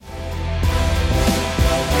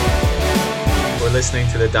listening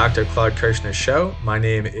to the Dr. Claude Kirshner Show. My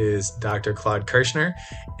name is Dr. Claude Kirshner,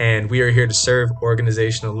 and we are here to serve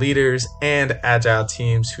organizational leaders and agile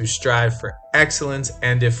teams who strive for excellence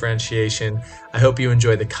and differentiation. I hope you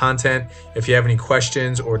enjoy the content. If you have any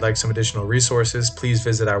questions or would like some additional resources, please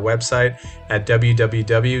visit our website at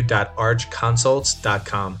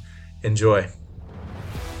www.archconsults.com. Enjoy.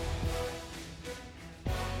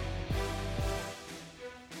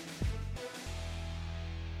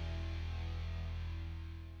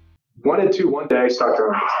 Wanted to one day start their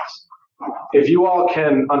own business. If you all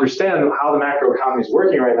can understand how the macro economy is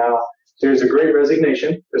working right now, there's a great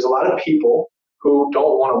resignation. There's a lot of people who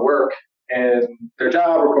don't want to work in their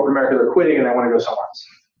job or corporate America, they're quitting and they want to go somewhere else.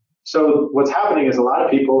 So what's happening is a lot of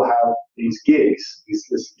people have these gigs,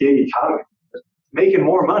 this gig economy, making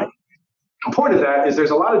more money. The point of that is there's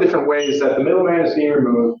a lot of different ways that the middleman is being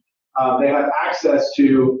removed. They have access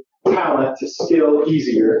to talent, to skill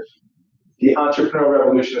easier. The entrepreneurial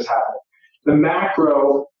revolution is happening. The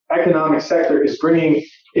macro economic sector is bringing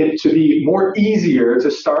it to be more easier to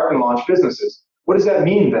start and launch businesses. What does that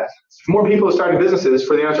mean then? If more people are starting businesses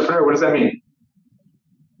for the entrepreneur, what does that mean?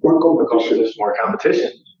 More competition. There's more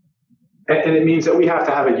competition. And it means that we have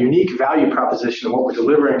to have a unique value proposition in what we're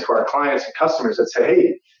delivering to our clients and customers that say,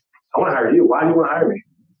 hey, I want to hire you. Why do you want to hire me?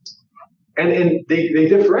 And they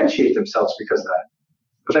differentiate themselves because of that.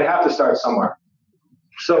 But they have to start somewhere.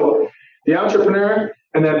 So the entrepreneur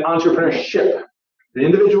and then entrepreneurship, the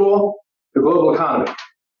individual, the global economy.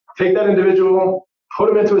 Take that individual, put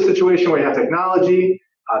them into a situation where you have technology,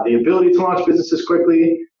 the ability to launch businesses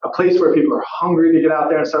quickly, a place where people are hungry to get out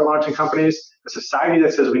there and start launching companies, a society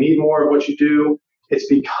that says we need more of what you do. It's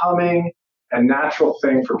becoming a natural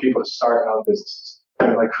thing for people to start and own businesses.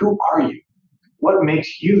 Like, who are you? What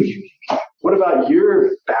makes you unique? What about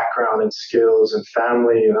your background and skills and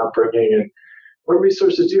family and upbringing, and what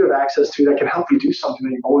resources do you have access to that can help you do something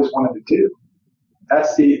that you've always wanted to do?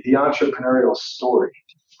 That's the entrepreneurial story.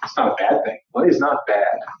 It's not a bad thing. Money is not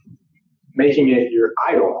bad. Making it your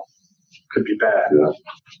idol could be bad. Yeah.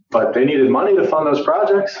 But they needed money to fund those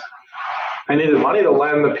projects. They needed money to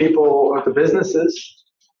lend the people or the businesses.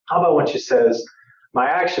 How about when she says, my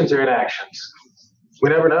actions are inactions? We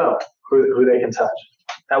never know who they can touch.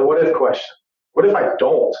 That what if question. What if I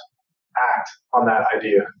don't act on that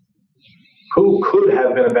idea? Who could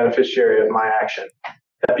have been a beneficiary of my action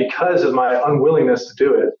that because of my unwillingness to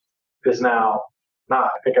do it is now not?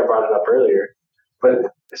 I think I brought it up earlier.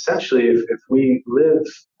 But essentially, if we live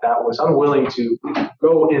that was unwilling to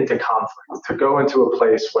go into conflict, to go into a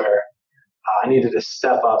place where I needed to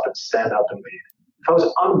step up and stand up and lead. If I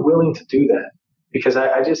was unwilling to do that, because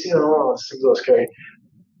I just, it's a little scary.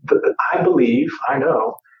 But I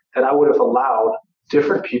know that I would have allowed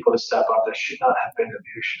different people to step up that should not have been in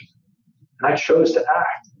leadership. And I chose to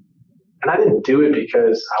act. And I didn't do it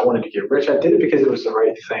because I wanted to get rich. I did it because it was the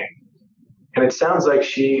right thing. And it sounds like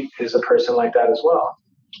she is a person like that as well.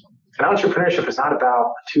 And entrepreneurship is not about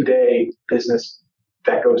a 2-day business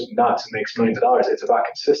that goes nuts and makes millions of dollars. It's about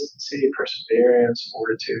consistency, perseverance,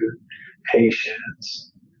 fortitude,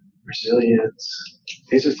 patience, resilience.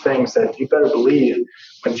 These are things that you better believe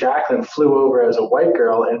when Jacqueline flew over as a white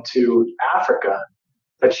girl into Africa,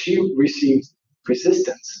 that she received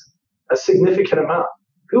resistance. A significant amount.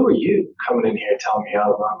 Who are you coming in here telling me how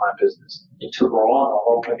to run my business? You took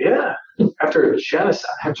wrong. Yeah. After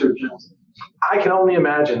genocide. I can only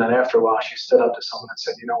imagine that after a while she stood up to someone and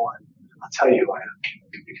said, you know what? I'll tell you who I am.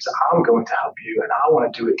 Because I'm going to help you and I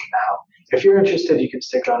want to do it now. If you're interested, you can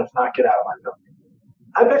stick around. If not, get out of my building.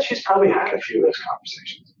 I bet she's probably had a few of those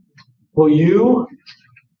conversations. Will you,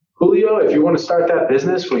 Julio, if you want to start that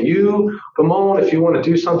business, will you, Ramon, if you want to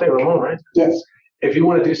do something, Ramon, right? Yes. If you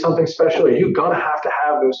want to do something special, are you going to have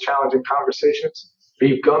those challenging conversations? Are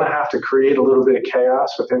you going to have to create a little bit of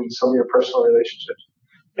chaos within some of your personal relationships?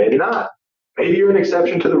 Maybe not. Maybe you're an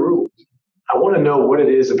exception to the rule. I want to know what it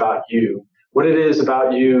is about you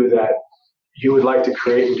that you would like to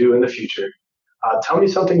create and do in the future. Tell me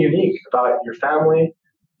something unique about your family,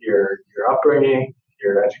 your upbringing,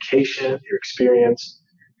 your education, your experience.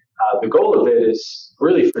 The goal of it is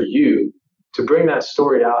really for you to bring that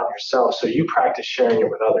story out yourself so you practice sharing it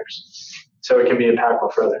with others so it can be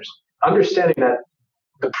impactful for others. Understanding that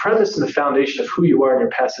the premise and the foundation of who you are in your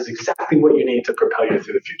past is exactly what you need to propel you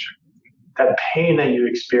through the future. That pain that you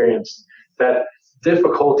experienced, that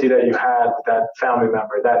difficulty that you had with that family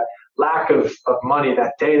member, that lack of money,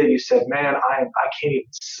 that day that you said, man, I can't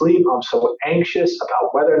even sleep. I'm so anxious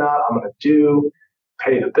about whether or not I'm going to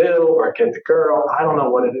pay the bill or get the girl. I don't know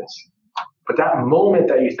what it is. But that moment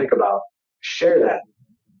that you think about, share that.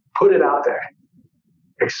 Put it out there.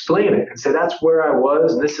 explain it and say, that's where I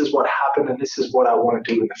was, and this is what happened, and this is what I want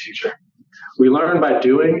to do in the future. We learn by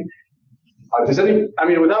doing.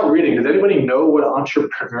 Without reading, does anybody know what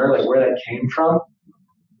entrepreneur, like where that came from?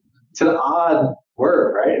 It's an odd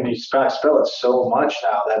word, right? And you spell it so much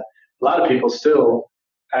now that a lot of people still,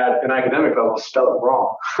 at an academic level, spell it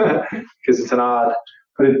wrong because it's an odd,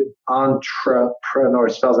 but entrepreneur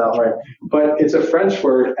spells out right. But it's a French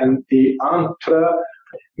word, and the entre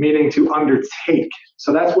meaning to undertake.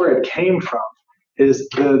 So that's where it came from, is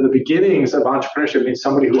the beginnings of entrepreneurship means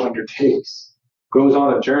somebody who undertakes, goes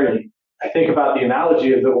on a journey. I think about the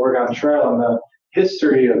analogy of the Oregon Trail and the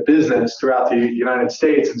history of business throughout the United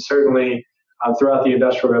States, and certainly throughout the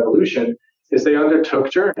Industrial Revolution, is they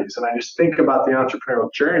undertook journeys. And I just think about the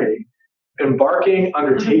entrepreneurial journey,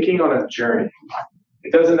 undertaking on a journey.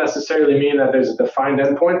 It doesn't necessarily mean that there's a defined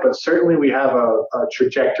endpoint, but certainly we have a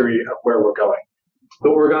trajectory of where we're going. The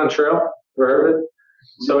Oregon Trail, ever heard of it?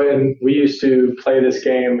 So we used to play this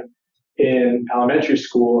game in elementary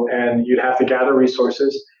school, and you'd have to gather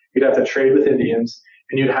resources, you'd have to trade with Indians,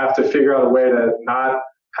 and you'd have to figure out a way to not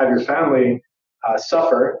have your family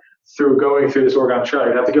suffer through going through this Oregon Trail.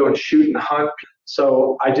 You'd have to go and shoot and hunt.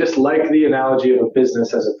 So I just like the analogy of a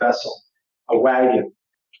business as a vessel, a wagon.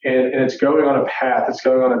 And it's going on a path, it's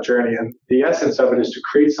going on a journey. And the essence of it is to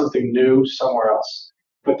create something new somewhere else.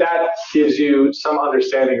 But that gives you some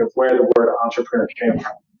understanding of where the word entrepreneur came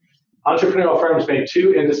from. Entrepreneurial firms make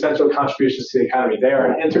two indispensable contributions to the economy. They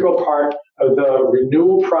are an integral part of the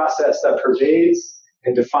renewal process that pervades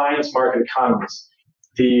and defines market economies.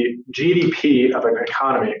 The GDP of an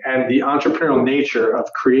economy and the entrepreneurial nature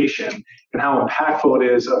of creation and how impactful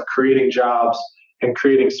it is of creating jobs and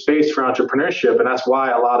creating space for entrepreneurship. And that's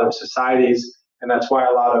why a lot of societies and that's why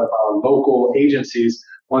a lot of local agencies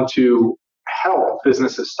want to help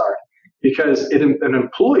businesses start, because it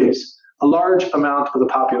employs a large amount of the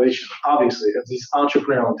population, obviously, of these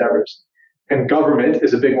entrepreneurial endeavors. And government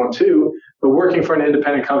is a big one too, but working for an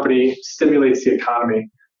independent company stimulates the economy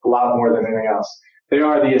a lot more than anything else. They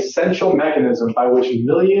are the essential mechanism by which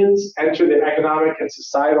millions enter the economic and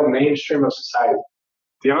societal mainstream of society.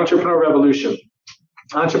 The entrepreneurial revolution.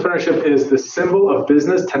 Entrepreneurship is the symbol of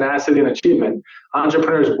business tenacity and achievement.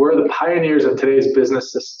 Entrepreneurs were the pioneers of today's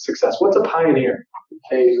business success. What's a pioneer?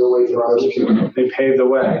 Pave the way for others. They pave the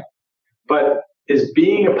way. But is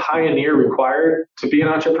being a pioneer required to be an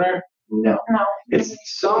entrepreneur? No.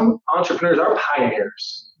 Some entrepreneurs are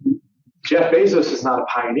pioneers. Jeff Bezos is not a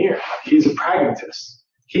pioneer. He's a pragmatist.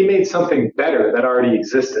 He made something better that already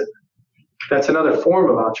existed. That's another form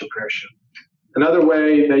of entrepreneurship. Another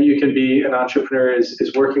way that you can be an entrepreneur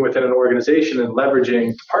is working within an organization and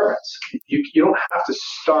leveraging departments. You don't have to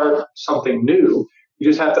start something new. You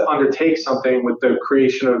just have to undertake something with the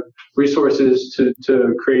creation of resources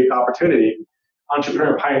to create opportunity.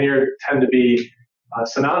 Entrepreneur and pioneer tend to be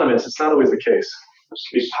synonymous. It's not always the case.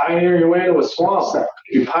 You pioneer your way into a swamp.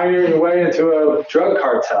 You pioneer your way into a drug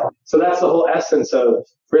cartel. So that's the whole essence of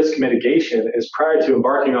risk mitigation, is prior to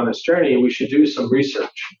embarking on this journey, we should do some research.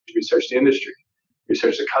 Research the industry,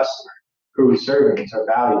 research the customer, who are we serving, what's our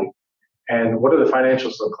value, and what do the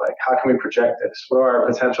financials look like? How can we project this? What are our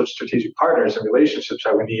potential strategic partners and relationships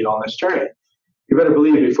that we need on this journey? You better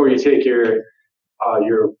believe before you take your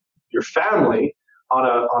family on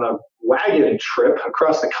a wagon trip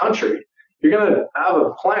across the country, you're going to have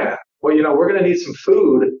a plan. Well, we're going to need some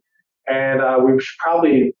food, and we should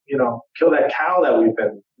probably, kill that cow that we've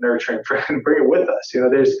been nurturing and bring it with us.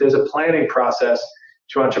 There's a planning process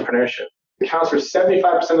to entrepreneurship. It accounts for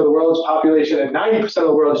 75% of the world's population and 90% of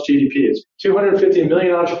the world's GDP. Is 250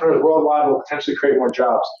 million entrepreneurs worldwide will potentially create more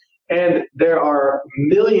jobs. And there are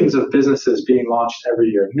millions of businesses being launched every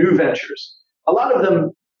year, new ventures. A lot of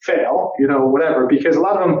them fail, whatever, because a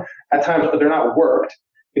lot of them at times they're not worked.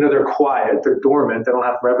 They're quiet, they're dormant, they don't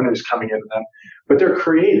have revenues coming into them, but they're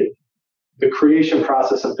created. The creation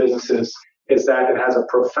process of businesses is that it has a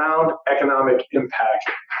profound economic impact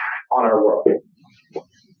on our world.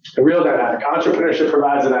 The real dynamic. Entrepreneurship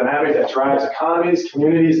provides a dynamic that drives economies,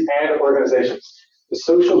 communities, and organizations. The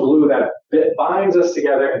social glue that binds us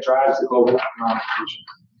together and drives the global economic future.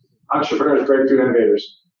 Entrepreneurs, breakthrough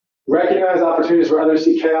innovators. Recognize opportunities where others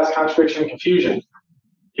see chaos, contradiction, and confusion.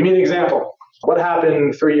 Give me an example. What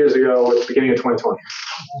happened 3 years ago at the beginning of 2020?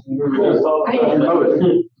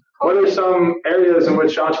 COVID. What are some areas in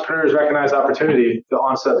which entrepreneurs recognize opportunity, the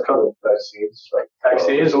onset of COVID?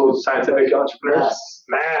 Vaccines, scientific entrepreneurs.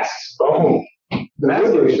 Masks. Boom.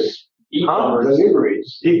 Deliveries. Huh?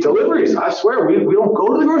 Deliveries. Deliveries. I swear, we don't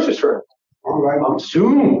go to the grocery store. All right.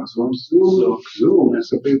 Zoom. Zoom.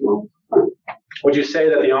 That's a big one. Would you say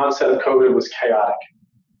that the onset of COVID was chaotic?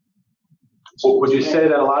 Would you say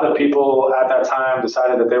that a lot of people at that time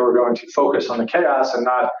decided that they were going to focus on the chaos and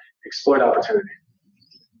not exploit opportunity?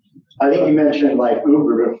 I think you mentioned like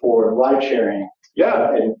Uber before, ride sharing.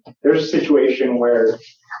 Yeah. And there's a situation where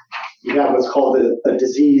you have what's called a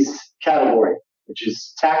disease category, which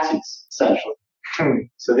is taxis, essentially.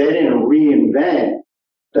 So they didn't reinvent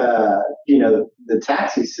the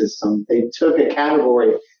taxi system. They took a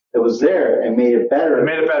category that was there and made it better. They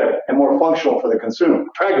made it better and more functional for the consumer.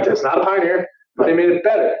 Pragmatist, not a pioneer, but they made it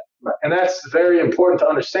better. And that's very important to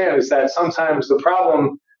understand, is that sometimes the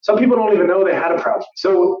problem, some people don't even know they had a problem.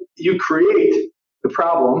 So you create the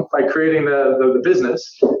problem by creating the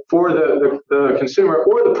business for the consumer,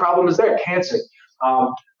 or the problem is there: cancer,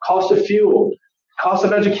 cost of fuel, cost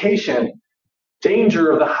of education,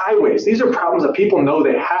 danger of the highways. These are problems that people know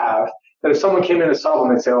they have, that if someone came in to solve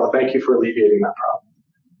them, they'd say, oh, thank you for alleviating that problem.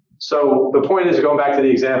 So the point is, going back to the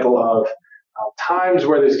example of times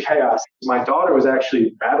where there's chaos. My daughter was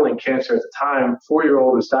actually battling cancer at the time.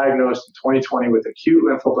 4-year-old was diagnosed in 2020 with acute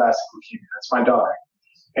lymphoblastic leukemia. That's my daughter.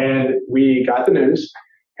 And we got the news,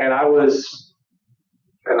 and I was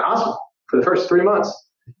in the hospital for the first 3 months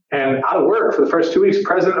and out of work for the first 2 weeks,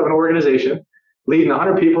 president of an organization, leading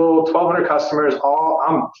 100 people, 1,200 customers.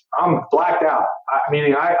 I'm blacked out,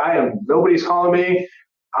 meaning I am, nobody's calling me.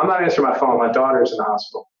 I'm not answering my phone. My daughter's in the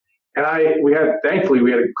hospital. And thankfully,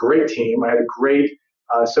 we had a great team. I had a great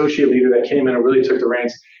associate leader that came in and really took the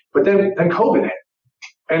reins. But then COVID hit.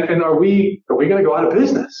 And are we going to go out of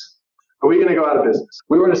business? Are we going to go out of business?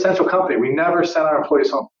 We were an essential company. We never sent our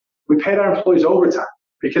employees home. We paid our employees overtime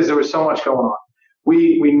because there was so much going on.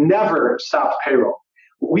 We never stopped payroll.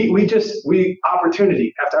 We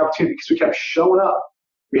opportunity after opportunity, because we kept showing up.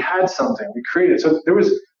 We had something. We created. So there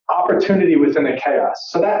was opportunity within the chaos.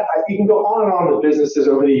 So that you can go on and on with businesses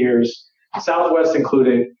over the years, Southwest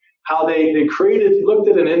included, how they looked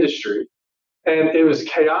at an industry, and it was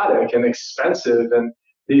chaotic and expensive, and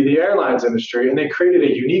the airlines industry, and they created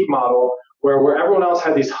a unique model where everyone else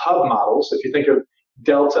had these hub models. If you think of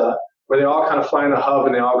Delta, where they all kind of fly in a hub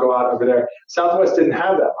and they all go out over there, Southwest didn't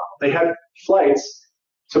have that model. They had flights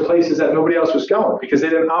to places that nobody else was going because they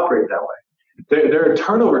didn't operate that way. Their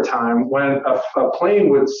turnover time, when a plane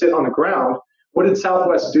would sit on the ground, what did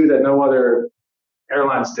Southwest do that no other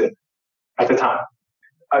airlines did at the time?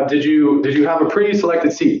 Did you have a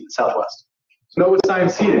pre-selected seat at Southwest? No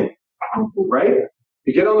assigned seating, right?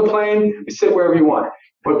 You get on the plane, you sit wherever you want.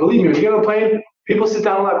 But believe me, when you get on the plane, people sit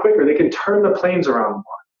down a lot quicker. They can turn the planes around more.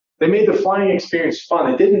 They made the flying experience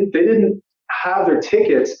fun. They didn't have their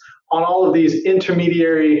tickets on all of these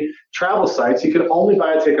intermediary travel sites. You could only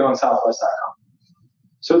buy a ticket on Southwest.com.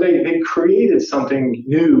 So they created something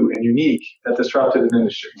new and unique that disrupted an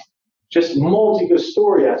industry. Just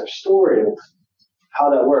story after story of how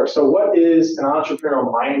that works. So what is an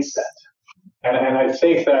entrepreneurial mindset? And I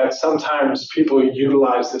think that sometimes people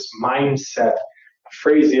utilize this mindset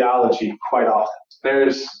phraseology quite often.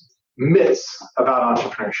 There's myths about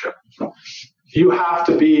entrepreneurship. You have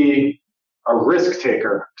to be a risk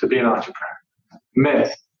taker to be an entrepreneur.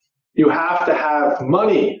 Myth. You have to have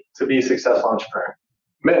money to be a successful entrepreneur.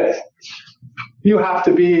 Myth. You have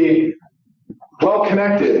to be well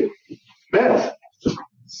connected. Myth.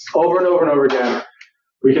 Over and over and over again,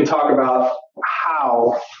 we can talk about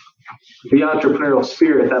how the entrepreneurial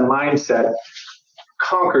spirit, that mindset,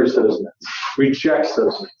 conquers those myths, rejects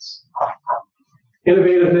those myths.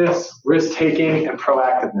 Innovativeness, risk-taking, and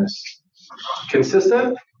proactiveness.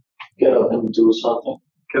 Consistent? Get up and do something.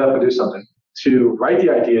 Get up and do something. To write the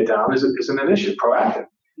idea down is an initiative, proactive.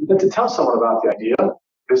 Then to tell someone about the idea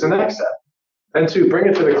is the next step. Then to bring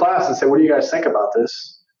it to the class and say, what do you guys think about this?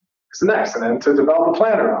 Is the next. And then to develop a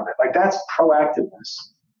plan around it. Like, that's proactiveness.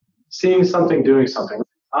 Seeing something, doing something.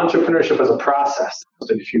 Entrepreneurship as a process.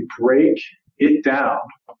 If you break it down,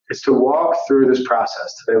 it's to walk through this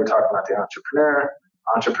process. Today we're talking about the entrepreneur,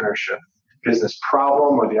 entrepreneurship, business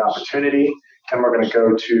problem or the opportunity. And we're going to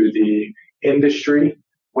go to the industry.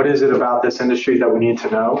 What is it about this industry that we need to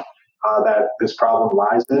know that this problem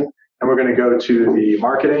lies in? And we're going to go to the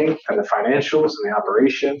marketing and the financials and the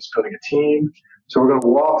operations, building a team. So we're going to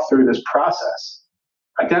walk through this process,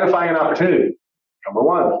 identifying an opportunity. Number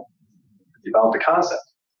one, develop the concept.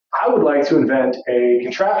 I would like to invent a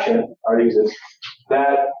contraption, already exists,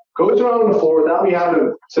 that goes around on the floor without me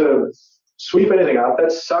having to sweep anything up,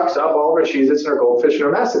 that sucks up all of our Cheez-Its and our goldfish and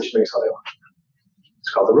our mess that she makes all day long. It's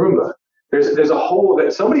called the Roomba. There's a whole of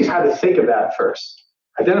it. Somebody's had to think of that first.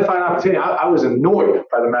 Identify an opportunity. I was annoyed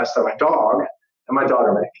by the mess that my dog and my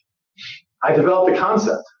daughter make. I developed the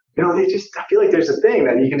concept. I feel like there's a thing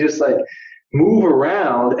that you can just like move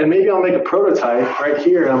around, and maybe I'll make a prototype right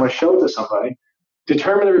here and I'm going to show it to somebody.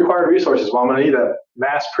 Determine the required resources. Well, I'm going to need to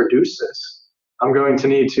mass produce this. I'm going to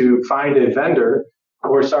need to find a vendor, a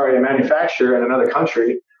manufacturer in another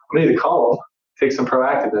country. I'm going to need to call them, take some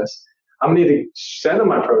proactiveness. I'm going to need to send them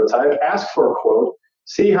my prototype, ask for a quote,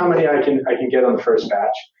 see how many I can get on the first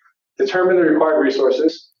batch, determine the required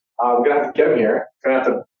resources. I'm going to have to get them here. I'm going to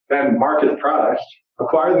have to then market the product,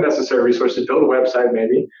 acquire the necessary resources, build a website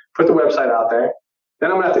maybe, put the website out there.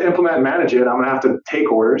 Then I'm going to have to implement and manage it. I'm going to have to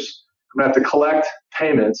take orders. I'm going to have to collect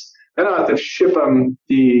payments. Then I'll have to ship them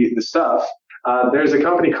the stuff. There's a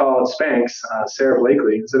company called Spanx, Sarah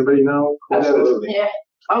Blakely. Does anybody know who that is? Absolutely. Yeah.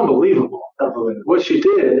 Unbelievable. What she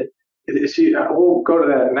did, we'll go to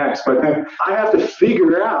that next, but I have to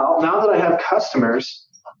figure out, now that I have customers,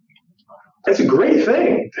 it's a great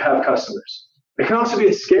thing to have customers. It can also be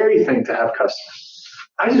a scary thing to have customers.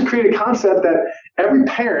 I just create a concept that every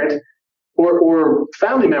parent or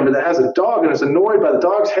family member that has a dog and is annoyed by the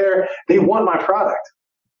dog's hair, they want my product.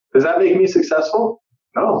 Does that make me successful?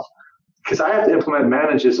 No, because I have to implement and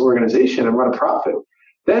manage this organization and run a profit.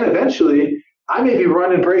 Then eventually, I may be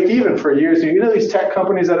running break even for years. You know these tech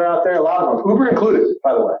companies that are out there, a lot of them, Uber included,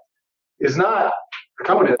 by the way, is not a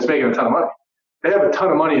company that's making a ton of money. They have a ton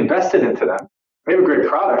of money invested into them. They have a great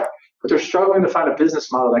product, but they're struggling to find a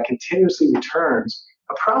business model that continuously returns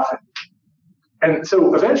a profit. And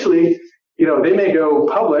so eventually, they may go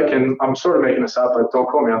public, and I'm sort of making this up, but don't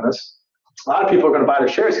quote me on this. A lot of people are going to buy their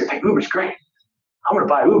shares because they think Uber's great. I'm going to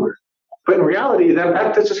buy Uber. But in reality,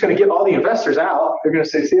 that's just going to get all the investors out. They're going to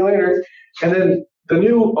say, see you later. And then the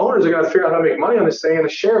new owners are going to figure out how to make money on this thing, and the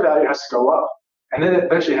share value has to go up. And then it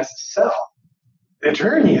eventually has to sell. The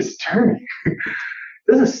journey is a journey. It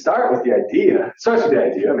doesn't start with the idea. It starts with the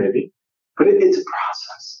idea, maybe. But it's a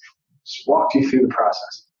process. Just walk you through the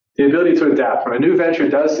process. The ability to adapt. When a new venture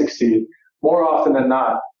does succeed, more often than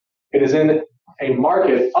not, it is in a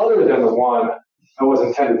market other than the one that was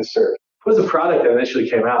intended to serve. What was the product that initially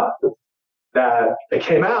came out? That it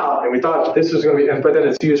came out and we thought this was going to be, but then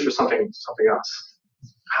it's used for something else.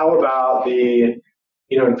 How about the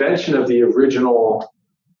invention of the original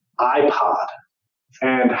iPod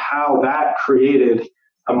and how that created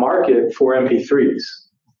a market for MP3s?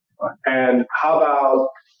 And how about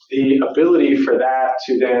the ability for that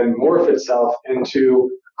to then morph itself into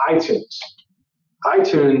iTunes?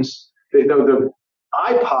 iTunes, the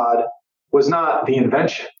iPod was not the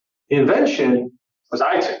invention. The invention was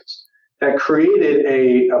iTunes, that created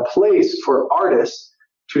a place for artists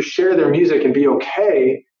to share their music and be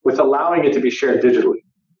okay with allowing it to be shared digitally.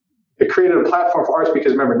 It created a platform for artists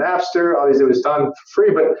because remember Napster, all these, it was done for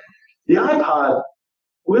free, but the iPod,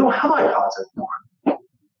 we don't have iPods anymore.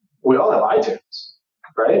 We all have iTunes,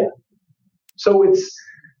 right? So it's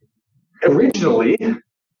originally,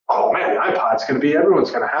 oh man, the iPod's going to be,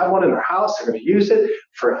 everyone's going to have one in their house. They're going to use it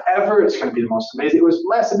forever. It's going to be the most amazing. It was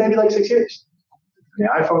lasted maybe like 6 years. The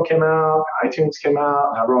iPhone came out, iTunes came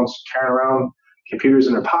out, and everyone's carrying around computers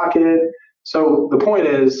in their pocket. So the point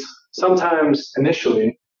is, sometimes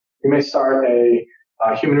initially, you may start a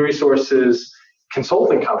human resources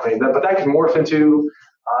consulting company, but that can morph into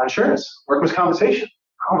insurance, workers' compensation.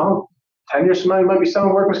 I don't know, 10 years from now, you might be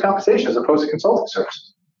selling workers' compensation as opposed to consulting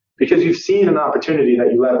services because you've seen an opportunity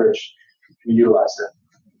that you leveraged and utilized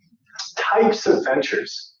it. Types of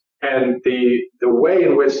ventures and the way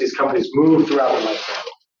in which these companies move throughout the life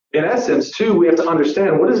cycle. In essence, too, we have to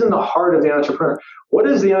understand what is in the heart of the entrepreneur. What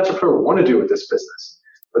does the entrepreneur want to do with this business?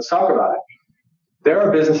 Let's talk about it. There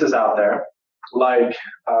are businesses out there like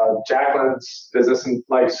Jacqueline's business and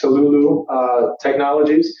like Salulu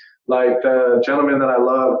Technologies, like the gentleman that I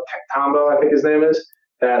love, Tambo, I think his name is,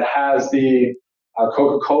 that has the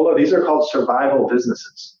Coca-Cola. These are called survival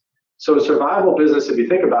businesses. So a survival business, if you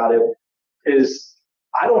think about it, is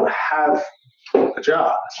I don't have a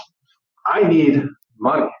job. I need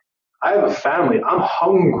money. I have a family. I'm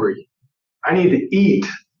hungry. I need to eat.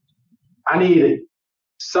 I need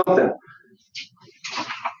something.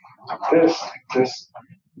 This.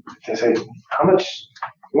 They say, how much?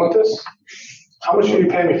 You want this? How much will you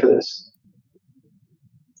pay me for this?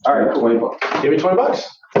 All right, cool. $20. Give me $20.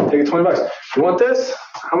 Take it $20. You want this?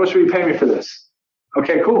 How much will you pay me for this?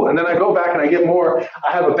 Okay, cool. And then I go back and I get more.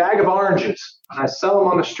 I have a bag of oranges and I sell them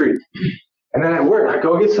on the street. And then at work, I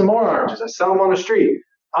go get some more oranges. I sell them on the street.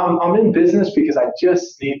 I'm in business because I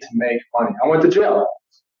just need to make money. I went to jail.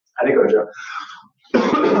 I didn't go to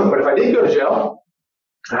jail. But if I did go to jail,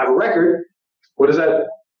 I have a record. What does that?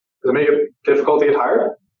 Does it make it difficult to get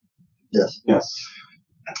hired? Yes.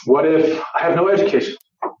 What if I have no education?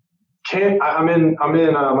 I'm in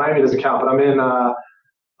Miami doesn't count, but I'm in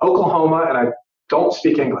Oklahoma and I don't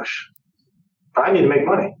speak English. But I need to make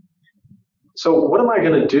money. So what am I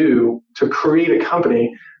going to do to create a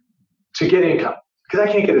company to get income? Because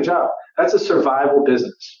I can't get a job. That's a survival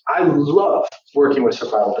business. I love working with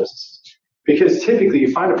survival businesses because typically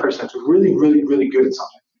you find a person that's really, really, really good at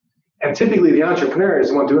something. And typically the entrepreneur is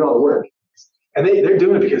the one doing all the work. And they're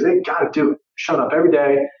doing it because they got to do it. Showing up every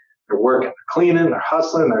day, they're working, they're cleaning, they're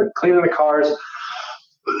hustling, they're cleaning the cars,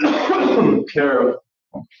 they're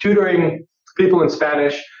tutoring people in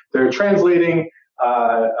Spanish, they're translating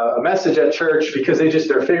a message at church because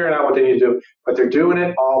they're figuring out what they need to do, but they're doing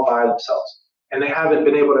it all by themselves. And they haven't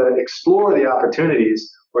been able to explore the opportunities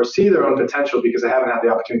or see their own potential because they haven't had the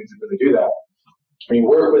opportunity to really do that. When you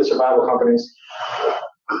work with survival companies,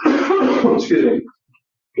 excuse me,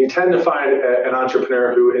 you tend to find an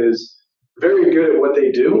entrepreneur who is very good at what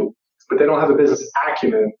they do, but they don't have the business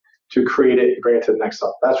acumen to create it and bring it to the next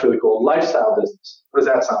level. That's really cool. Lifestyle business. What does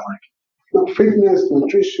that sound like? Fitness,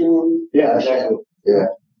 nutrition. Yeah, exactly. Yeah.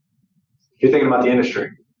 You're thinking about the industry.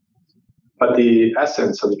 But the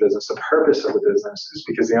essence of the business, the purpose of the business is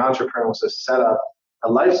because the entrepreneur wants to set up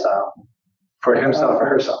a lifestyle for himself or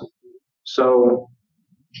herself. So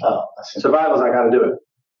survival's, I got to do it.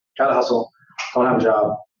 Got to hustle. Don't have a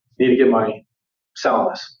job. Need to get money. Selling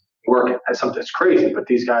this. Working. That's something that's crazy. But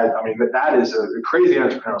these guys, I mean, that is a crazy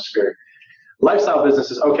entrepreneurial spirit. Lifestyle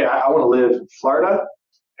business is, okay, I want to live in Florida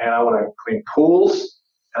and I want to clean pools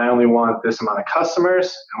and I only want this amount of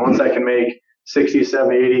customers. And once I can make $60,000,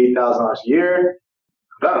 $70,000, $80,000 a year,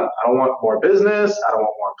 I'm done. I don't want more business. I don't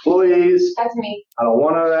want more employees. That's me. I don't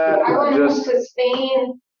want all that. I want to move to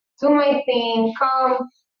Spain, do my thing, come,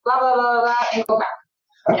 blah, blah, blah, blah, and go back.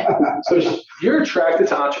 Yeah. So you're attracted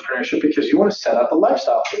to entrepreneurship because you want to set up a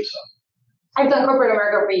lifestyle for yourself. I've done corporate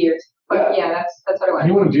America for years, but yeah, that's what I want.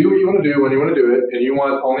 You want to do what you want to do when you want to do it, and you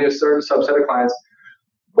want only a certain subset of clients.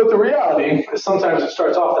 But the reality is sometimes it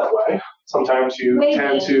starts off that way. Sometimes you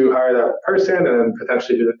tend to hire that person and then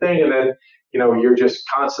potentially do the thing, and then you're just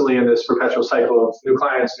constantly in this perpetual cycle of new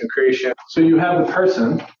clients, new creation. So you have the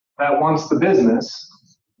person that wants the business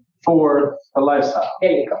for a lifestyle.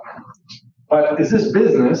 There you go. But is this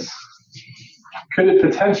business, could it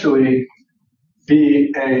potentially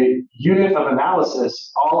be a unit of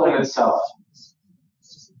analysis all in itself?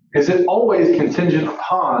 Is it always contingent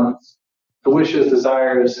upon the wishes,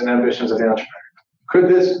 desires, and ambitions of the entrepreneur? Could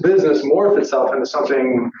this business morph itself into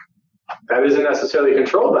something that isn't necessarily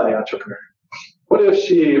controlled by the entrepreneur? What if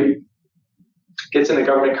she gets into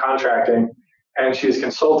government contracting and she's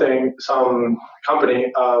consulting some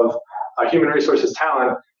company of human resources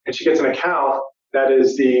talent, and she gets an account that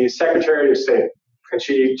is the Secretary of State, and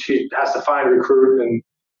she has to find, recruit, and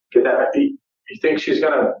get that. You think she's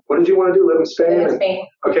gonna? What did you want to do? Live in Spain? Live in Spain.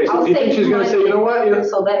 Okay, so do you think she's gonna say, you know what?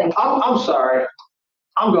 So I'm sorry,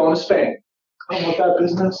 I'm going to Spain. I don't want that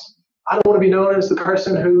business. I don't want to be known as the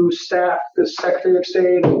person who staffed the Secretary of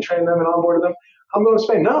State and trained them and onboarded them. I'm going to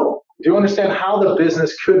Spain. No. Do you understand how the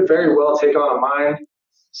business could very well take on a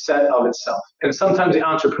mindset of itself? And sometimes the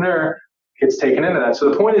entrepreneur gets taken into that. So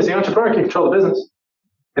the point is the entrepreneur can control the business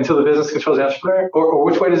until the business controls the entrepreneur, or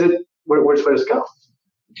which way does it go?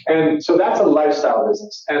 And so that's a lifestyle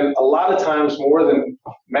business. And a lot of times, more than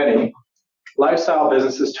many, lifestyle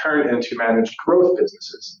businesses turn into managed growth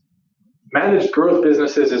businesses. Managed growth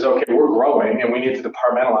businesses is, okay, we're growing and we need to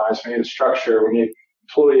departmentalize, we need a structure, we need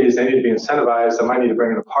employees, they need to be incentivized, I might need to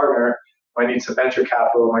bring in a partner, I might need some venture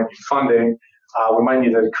capital, I might need funding, we might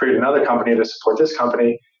need to create another company to support this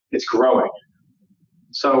company. It's growing.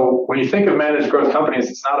 So when you think of managed growth companies,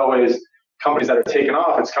 it's not always companies that are taken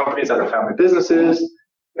off, it's companies that are family businesses,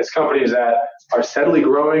 it's companies that are steadily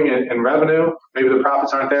growing in revenue. Maybe the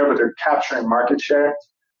profits aren't there, but they're capturing market share.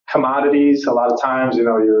 Commodities, a lot of times,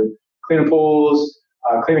 you're cleaning pools,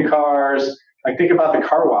 cleaning cars. Like, think about the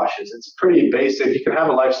car washes. It's pretty basic. You can have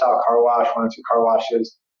a lifestyle car wash, 1 or 2 car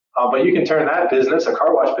washes, but you can turn that business, a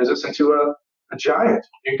car wash business, into a giant.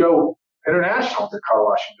 You can go international with the car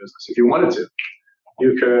washing business if you wanted to.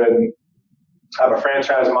 You could have a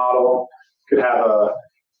franchise model. You could have a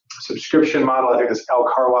subscription model. I think this L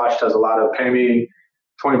Car Wash does a lot of pay me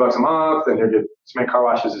 $20 a month, and you get as many car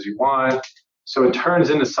washes as you want. So it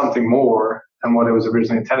turns into something more than what it was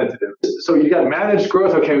originally intended to do. So you got managed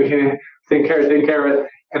growth. Okay, we can take care of it.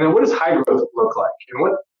 And then what does high growth look like? And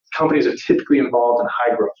what companies are typically involved in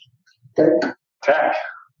high growth? Tech.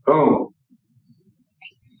 Boom.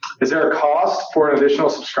 Is there a cost for an additional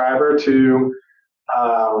subscriber to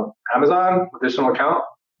Amazon, additional account?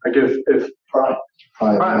 Like if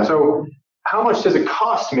Prime. So how much does it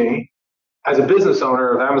cost me as a business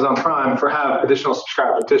owner of Amazon Prime for have additional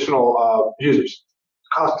subscribers, additional users?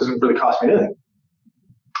 Cost doesn't really cost me anything.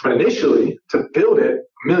 But initially, to build it,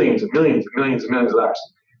 millions and millions and millions and millions of dollars.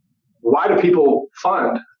 why do people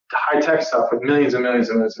fund high-tech stuff with millions and millions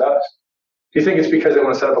and millions of dollars? Do you think it's because they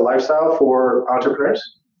want to set up a lifestyle for entrepreneurs?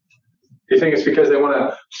 Do you think it's because they want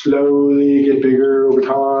to slowly get bigger over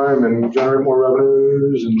time and generate more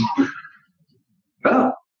revenues? And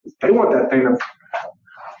no, they want that thing to,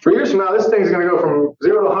 3 years from now, this thing's going to go from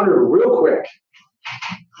 0 to 100 real quick.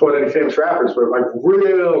 What any famous rappers were like,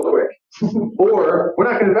 real quick. Or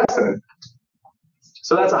we're not going to invest in it.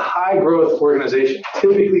 So that's a high growth organization,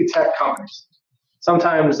 typically tech companies.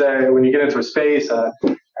 Sometimes when you get into a space,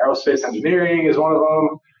 aerospace engineering is one of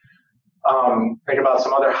them. Think about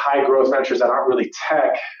some other high growth ventures that aren't really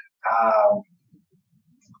tech.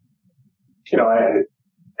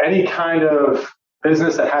 Any kind of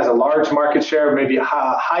business that has a large market share, maybe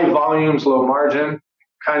high volumes, low margin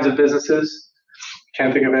kinds of businesses.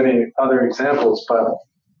 Can't think of any other examples, but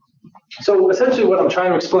so essentially what I'm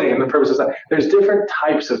trying to explain, the purpose is that there's different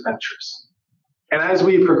types of ventures. And as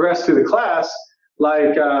we progress through the class,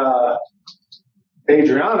 like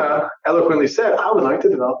Adriana eloquently said, I would like to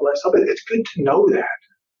develop a lifestyle, but it's good to know that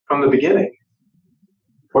from the beginning.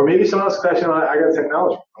 Or maybe someone else says, I got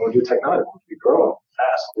technology. I want to do technology. I want to be growing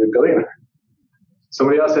fast. I want to be a billionaire.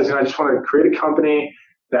 Somebody else says, I just want to create a company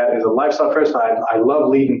that is a lifestyle person. I love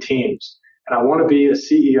leading teams. And I want to be a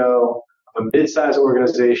CEO of a mid-sized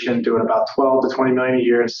organization doing about 12 to 20 million a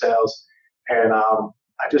year in sales. And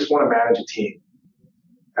I just want to manage a team.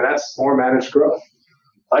 And that's more managed growth.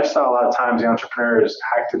 Lifestyle, a lot of times the entrepreneur is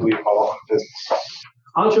actively involved in business.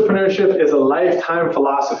 Entrepreneurship is a lifetime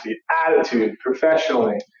philosophy, attitude,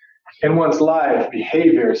 professionally, in one's life,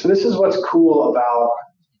 behavior. So this is what's cool about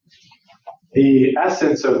the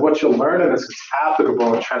essence of what you'll learn in this is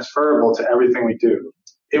applicable and transferable to everything we do.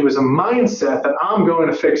 It was a mindset that I'm going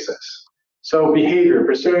to fix this. So behavior,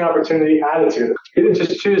 pursuing opportunity, attitude. He didn't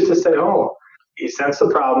just choose to stay home. He sensed the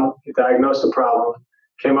problem, he diagnosed the problem,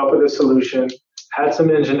 came up with a solution, had some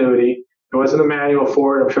ingenuity. There wasn't a manual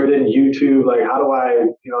for it. I'm sure he didn't YouTube, like, how do I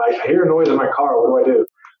hear a noise in my car, what do I do?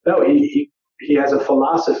 No, he has a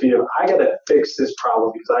philosophy of, I got to fix this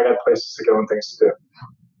problem because I got places to go and things to do.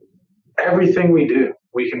 Everything we do,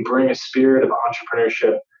 we can bring a spirit of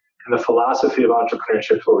entrepreneurship, and the philosophy of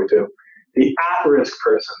entrepreneurship is what we do. The at-risk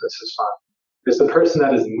person, this is fun, is the person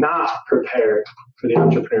that is not prepared for the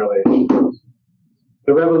entrepreneurial age.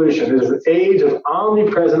 The revolution is the age of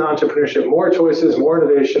omnipresent entrepreneurship, more choices, more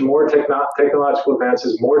innovation, more technological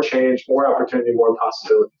advances, more change, more opportunity, more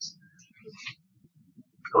possibilities.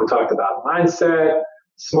 We talked about mindset,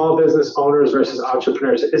 small business owners versus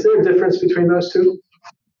entrepreneurs. Is there a difference between those two?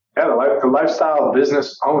 Yeah, the lifestyle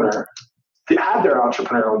business owner, they had their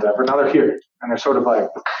entrepreneurial endeavor, now they're here. And they're sort of like,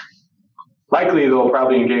 likely they'll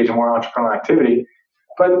probably engage in more entrepreneurial activity.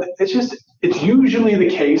 But it's usually the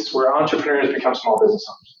case where entrepreneurs become small business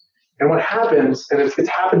owners. And what happens, and it's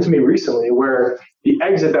happened to me recently, where the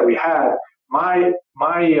exit that we had, my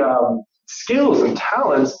skills and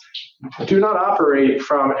talents do not operate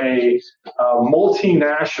from a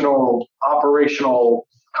multinational operational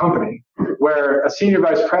company, where a senior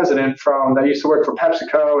vice president that used to work for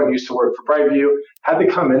PepsiCo and used to work for Brightview had to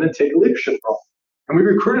come in and take a leadership role. And we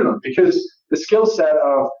recruited them because the skill set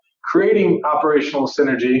of creating operational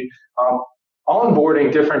synergy,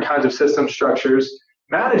 onboarding different kinds of system structures,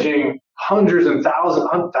 managing hundreds and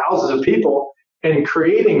thousands of people, and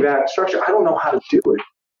creating that structure, I don't know how to do it.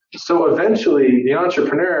 So eventually, the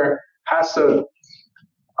entrepreneur has to,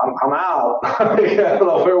 I'm out. I don't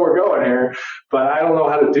know where we're going here, but I don't know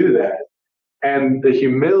how to do that. And the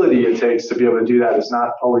humility it takes to be able to do that is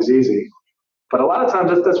not always easy. But a lot of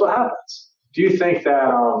times, that's what happens. Do you think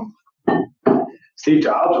that Steve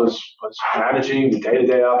Jobs was managing the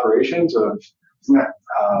day-to-day operations of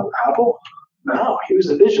Apple? No, he was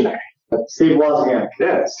a visionary. Steve Wozniak.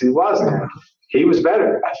 Yeah, Steve Wozniak. He was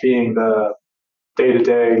better at being the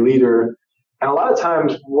day-to-day leader. And a lot of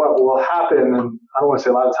times what will happen, and I don't want to say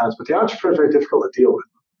a lot of times, but the entrepreneur is very difficult to deal with.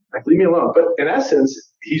 Like, leave me alone. But in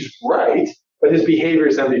essence, he's right, but his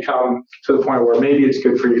behaviors then become to the point where maybe it's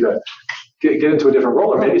good for you to get into a different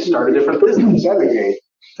role or maybe start a different business.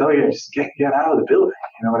 Delegate, just get out of the building,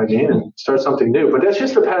 you know what I mean, and start something new. But that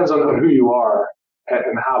just depends on who you are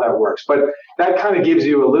and how that works. But that kind of gives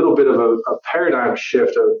you a little bit of a paradigm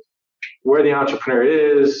shift of where the entrepreneur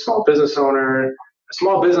is, small business owner. A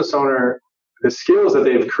small business owner, the skills that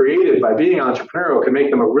they've created by being entrepreneurial can make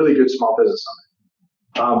them a really good small business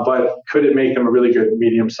owner. But could it make them a really good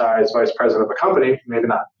medium-sized vice president of a company? Maybe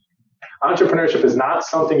not. Entrepreneurship is not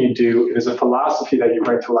something you do. It is a philosophy that you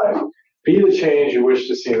bring to life. Be the change you wish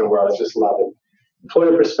to see in the world. I just love it.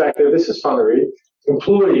 Employer perspective. This is fun to read.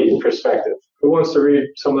 Employee perspective. Who wants to read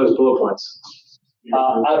some of those bullet points?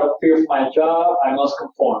 Out of fear of my job, I must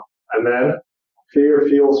conform. And then fear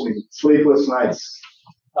fuels me. Sleepless nights.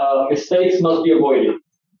 Mistakes must be avoided.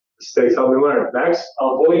 Mistakes help me learn. Next.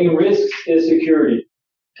 Avoiding risks is security.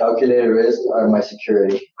 Calculated risks are my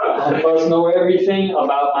security. I must know everything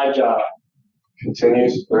about my job.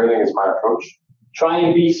 Continuous learning is my approach. Try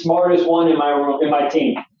and be smartest one in my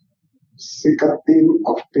team. Seek a team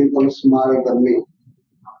of people smarter than me.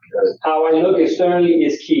 How I look externally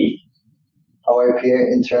is key. How I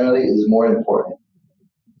appear internally is more important.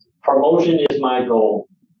 Promotion is my goal.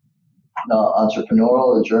 The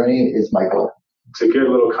entrepreneurial journey is my goal. It's a good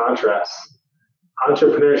little contrast.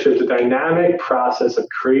 Entrepreneurship is a dynamic process of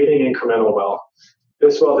creating incremental wealth.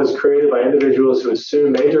 This wealth is created by individuals who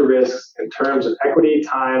assume major risks in terms of equity,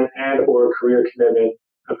 time, and or career commitment,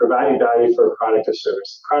 and providing value for a product or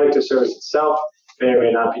service. The product or service itself may or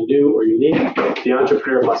may not be new or unique. The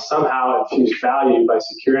entrepreneur must somehow infuse value by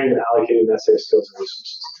securing and allocating necessary skills and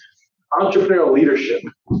resources. Entrepreneurial leadership.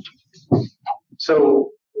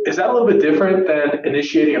 So is that a little bit different than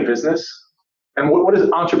initiating a business? And what does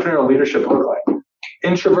entrepreneurial leadership look like?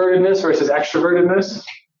 Introvertedness versus extrovertedness?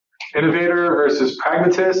 Innovator versus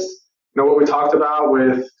pragmatist? You know, what we talked about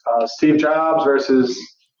with Steve Jobs versus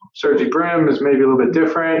Sergey Brin is maybe a little bit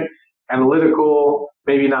different. Analytical,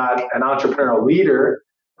 maybe not an entrepreneurial leader,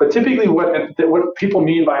 but typically what people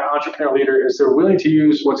mean by an entrepreneurial leader is they're willing to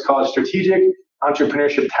use what's called strategic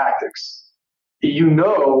entrepreneurship tactics. You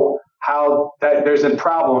know how that there's a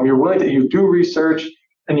problem, you're willing to, you do research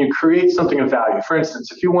and you create something of value. For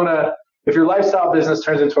instance, if your lifestyle business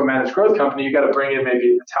turns into a managed growth company, you got to bring in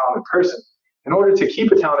maybe a talented person. In order to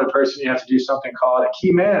keep a talented person, you have to do something called a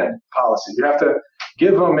key man policy. You have to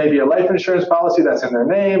give them maybe a life insurance policy that's in their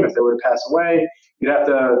name if they were to pass away. You'd have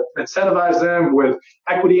to incentivize them with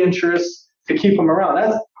equity interests to keep them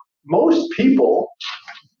around. Most people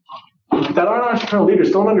that aren't entrepreneurial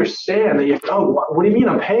leaders don't understand that what do you mean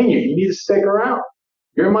I'm paying you? You need to stick around.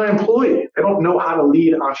 You're my employee. They don't know how to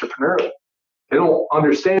lead entrepreneurially. They don't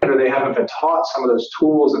understand, or they haven't been taught some of those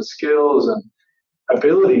tools and skills and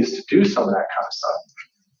abilities to do some of that kind of stuff.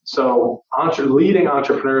 So leading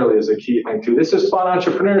entrepreneurially is a key thing too. This is fun.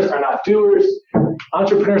 Entrepreneurs are not doers.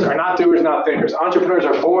 Entrepreneurs are not doers, not thinkers. Entrepreneurs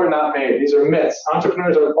are born, not made. These are myths.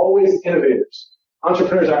 Entrepreneurs are always innovators.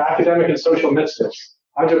 Entrepreneurs are academic and social misfits.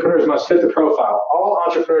 Entrepreneurs must fit the profile. All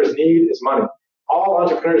entrepreneurs need is money. All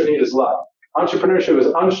entrepreneurs need is luck. Entrepreneurship is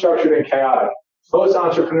unstructured and chaotic. Most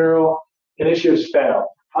entrepreneurial initiatives fail.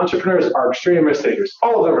 Entrepreneurs are extreme risk takers.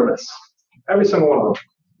 All of them are myths. Every single one of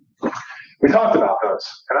them. We talked about those.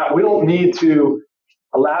 And we don't need to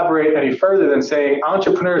elaborate any further than saying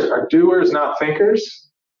entrepreneurs are doers, not thinkers.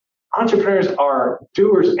 Entrepreneurs are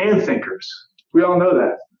doers and thinkers. We all know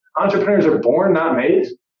that. Entrepreneurs are born, not made.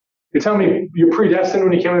 You tell me you're predestined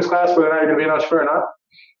when you came to this class whether or not you're going to be an entrepreneur or not?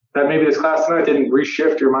 That maybe this class tonight didn't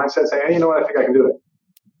reshift your mindset saying, hey, you know what, I think I can do it.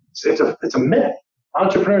 It's a myth.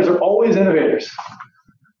 Entrepreneurs are always innovators.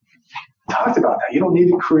 We talked about that. You don't need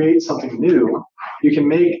to create something new. You can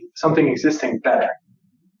make something existing better.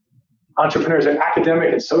 Entrepreneurs are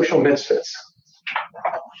academic and social misfits.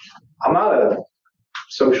 I'm not a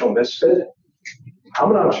social misfit.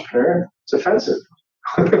 I'm an entrepreneur. It's offensive.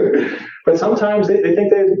 But sometimes they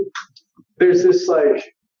think there's this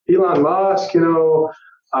like Elon Musk,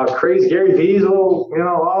 crazy Gary Wiesel,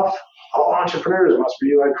 off. All entrepreneurs must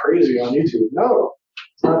be like crazy on YouTube. No,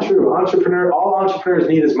 it's not true. All entrepreneurs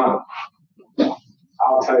need is money.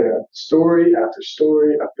 I'll tell you story after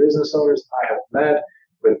story of business owners I have met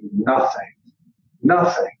with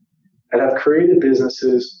nothing, that have created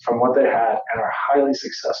businesses from what they had and are highly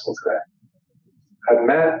successful today. I've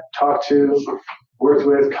met, talked to, worked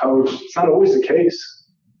with, coached. It's not always the case,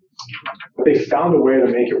 but they found a way to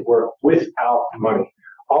make it work without money.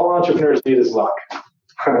 All entrepreneurs need is luck.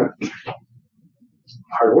 Hard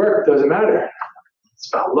work doesn't matter. It's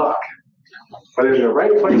about luck. But in the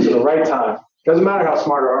right place at the right time. Doesn't matter how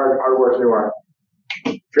smart or hard working you are.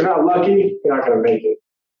 If you're not lucky, you're not going to make it.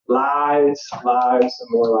 Lies, and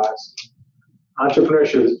more lies.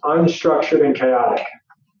 Entrepreneurship is unstructured and chaotic.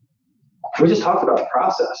 We just talked about the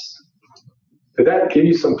process. Did that give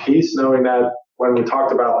you some peace knowing that when we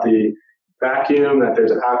talked about the vacuum, that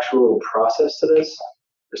there's an actual process to this?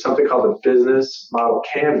 There's something called the business model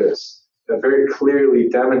canvas that very clearly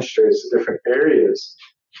demonstrates the different areas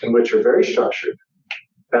in which are very structured.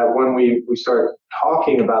 That when we start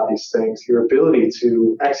talking about these things, your ability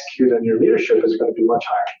to execute on your leadership is going to be much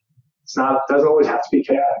higher. Doesn't always have to be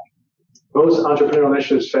chaotic. Most entrepreneurial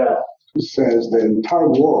initiatives fail. Who says the entire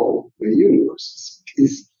world, the universe,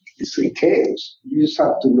 is in chaos. You just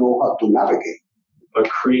have to know how to navigate. But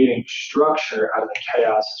creating structure out of the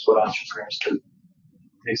chaos is what entrepreneurs do.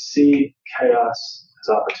 They see chaos as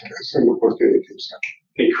opportunity. Some opportunities.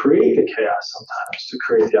 They create the chaos sometimes to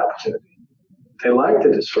create the opportunity. They like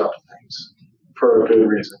to disrupt things for a good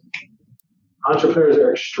reason. Entrepreneurs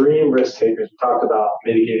are extreme risk takers. We talked about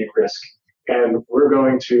mitigating risk, and we're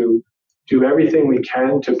going to do everything we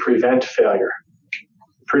can to prevent failure.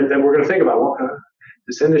 Then we're going to think about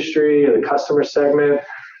this industry, the customer segment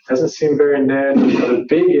doesn't seem very niche. The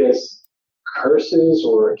biggest curses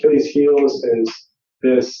or Achilles heels is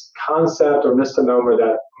this concept or misnomer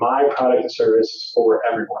that my product and service is for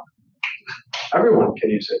everyone. Everyone can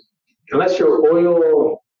use it. Unless you're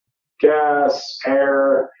oil, gas,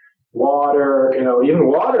 air, water, even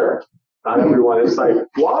water. Not everyone is like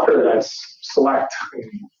water that's select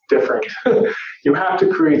and different. You have to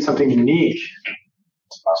create something unique.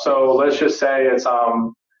 So let's just say it's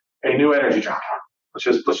a new energy drink.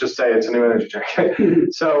 Let's just say it's a new energy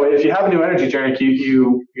drink. So if you have a new energy drink,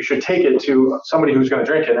 you should take it to somebody who's going to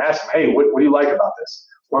drink it and ask them, hey, what do you like about this?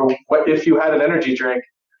 Or what if you had an energy drink,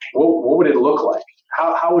 what would it look like?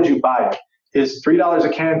 How would you buy it? Is $3 a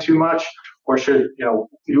can too much? Or should,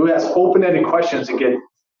 you ask open-ended questions and get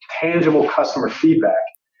tangible customer feedback.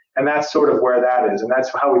 And that's sort of where that is. And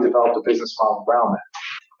that's how we developed a business model around that.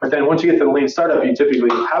 But then once you get to the lean startup, you typically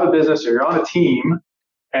have a business or you're on a team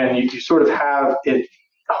and you sort of have it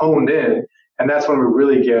honed in. And that's when we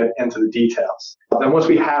really get into the details. Then once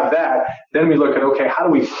we have that, then we look at, okay, how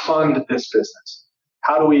do we fund this business?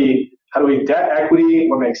 How do we debt equity?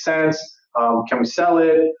 What makes sense? Can we sell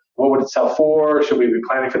it? What would it sell for? Should we be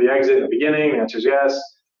planning for the exit in the beginning? The answer is yes.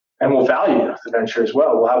 And we'll value the venture as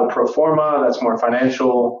well. We'll have a pro forma that's more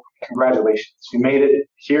financial. Congratulations. You made it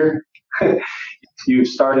here. You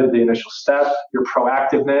started the initial step, your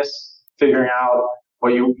proactiveness, figuring out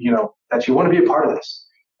what that you want to be a part of this.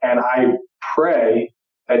 And I pray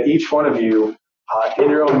that each one of you, in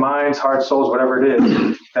your own minds, hearts, souls, whatever it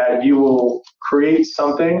is, that you will create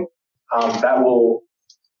something that will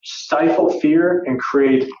stifle fear and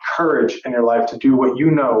create courage in your life to do what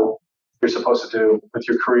you know you're supposed to do with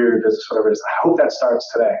your career, your business, whatever it is. I hope that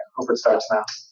starts today. I hope it starts now.